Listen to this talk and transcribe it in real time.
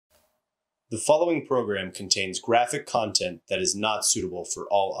The following program contains graphic content that is not suitable for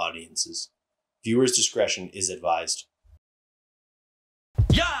all audiences. Viewers' discretion is advised.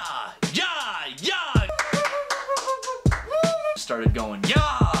 Yeah! Started going,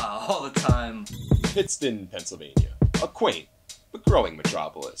 yeah, all the time. Pittston, Pennsylvania, a quaint but growing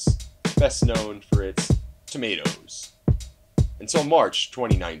metropolis, best known for its tomatoes. Until March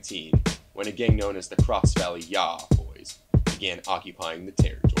 2019, when a gang known as the Cross Valley Yaw Boys began occupying the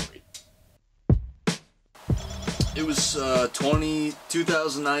territory. It was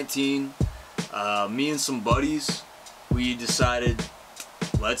 2019. Me and some buddies, we decided,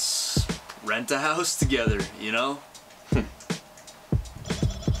 let's rent a house together, you know?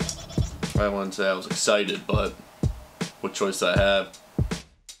 I wouldn't say I was excited, but what choice did I have?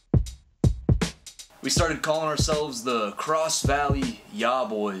 We started calling ourselves the Cross Valley Yaw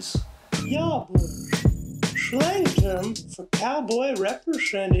Boys. Yaw Boys, slang term for cowboy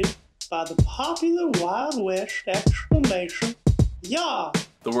represented by the popular Wild West exclamation, "Yaw!"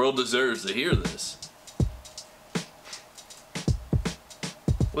 The world deserves to hear this.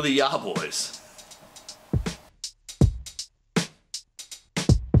 We're the Yaw Boys.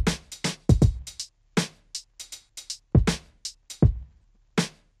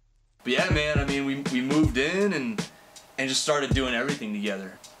 But yeah, man, I mean, we moved in and just started doing everything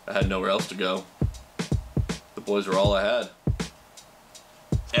together. I had nowhere else to go. The boys were all I had.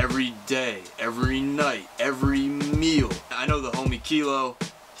 Every day, every night, every meal. I know the homie Kilo,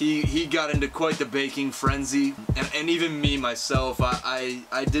 he got into quite the baking frenzy. And even me, myself,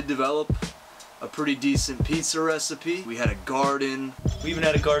 I did develop a pretty decent pizza recipe. We had a garden. We even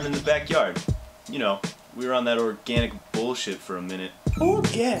had a garden in the backyard. You know, we were on that organic bullshit for a minute.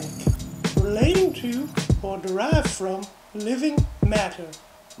 Organic, relating to or derived from living matter.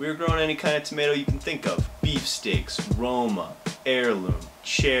 We were growing any kind of tomato you can think of. Beefsteaks, Roma, heirloom,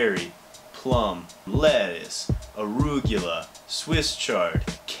 cherry, plum, lettuce, arugula, Swiss chard,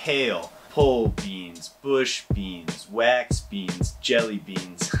 kale, pole beans, bush beans, wax beans, jelly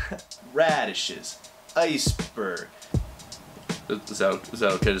beans, radishes, iceberg. Is that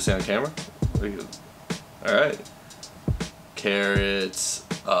okay to say on camera? Alright. Carrots,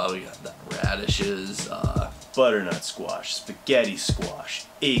 we got the radishes, butternut squash, spaghetti squash,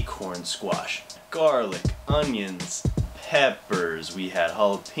 acorn squash, garlic, onions, peppers. We had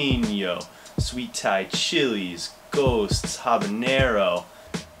jalapeno, sweet Thai chilies, ghosts, habanero.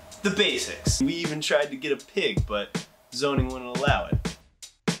 The basics. We even tried to get a pig, but zoning wouldn't allow it.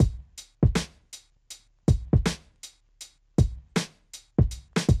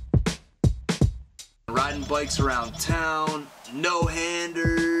 riding bikes around town,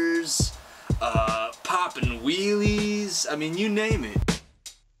 no-handers, popping wheelies, I mean, you name it.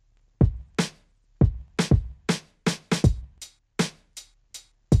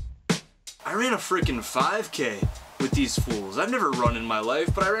 I ran a freaking 5K with these fools. I've never run in my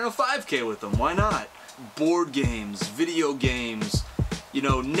life, but I ran a 5K with them. Why not? Board games, video games, you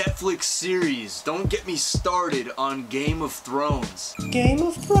know, Netflix series. Don't get me started on Game of Thrones. Game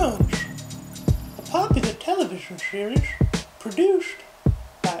of Thrones, a popular television series produced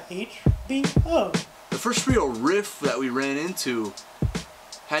by HBO. The first real riff that we ran into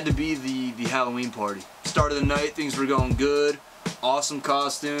had to be the Halloween party. Start of the night, things were going good, awesome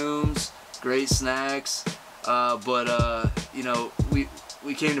costumes, great snacks, you know,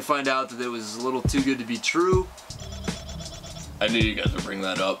 we came to find out that it was a little too good to be true. I knew you guys would bring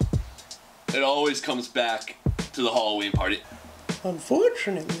that up. It always comes back to the Halloween party.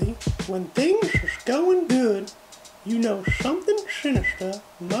 Unfortunately, when things is going good, you know something sinister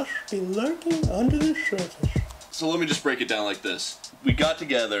must be lurking under the surface. So let me just break it down like this. We got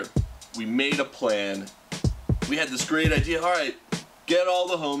together, we made a plan, we had this great idea, alright, get all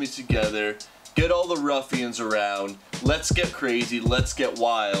the homies together, get all the ruffians around, let's get crazy, let's get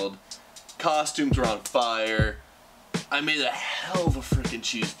wild. Costumes are on fire. I made a hell of a freaking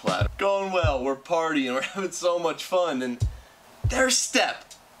cheese platter. Going well, we're partying, we're having so much fun, and there's Step.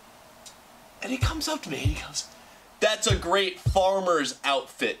 And he comes up to me and he goes, "That's a great farmer's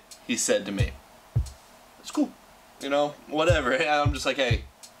outfit," he said to me. It's cool, you know, whatever. I'm just like, hey,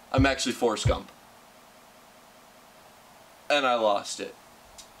 I'm actually Forrest Gump. And I lost it.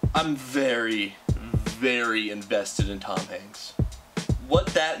 I'm very, very invested in Tom Hanks. What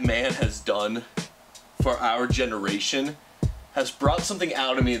that man has done for our generation has brought something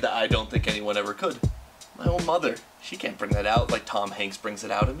out of me that I don't think anyone ever could. My own mother, she can't bring that out like Tom Hanks brings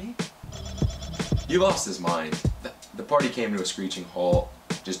it out of me. He lost his mind. The party came to a screeching halt,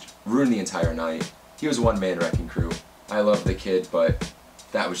 just ruined the entire night. He was a one-man wrecking crew. I love the kid, but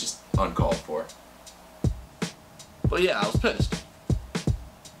that was just uncalled for. But yeah, I was pissed.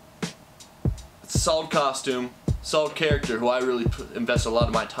 solid costume, solid character who I really invested a lot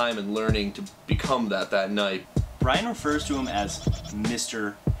of my time in learning to become that night. Brian refers to him as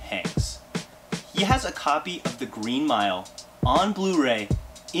Mr. Hanks. He has a copy of The Green Mile on Blu-ray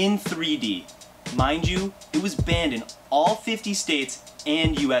in 3D. Mind you, it was banned in all 50 states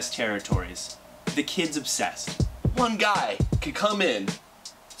and US territories. The kid's obsessed. One guy could come in,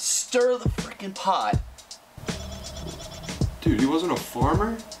 stir the freaking pot. Dude, he wasn't a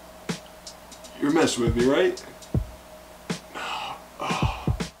farmer? You're messing with me, right?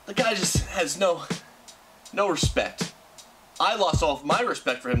 The guy just has no respect. I lost all of my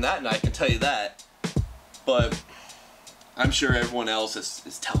respect for him that night, I can tell you that. But I'm sure everyone else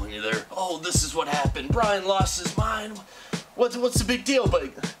is telling you oh, this is what happened. Brian lost his mind. What's the big deal?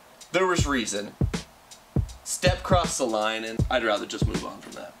 But there was reason. Step crossed the line, and I'd rather just move on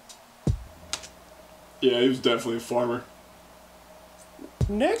from that. Yeah, he was definitely a farmer.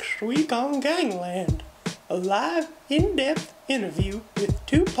 Next week on Gangland, a live, in-depth interview with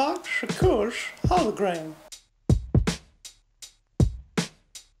Tupac Shakur's hologram.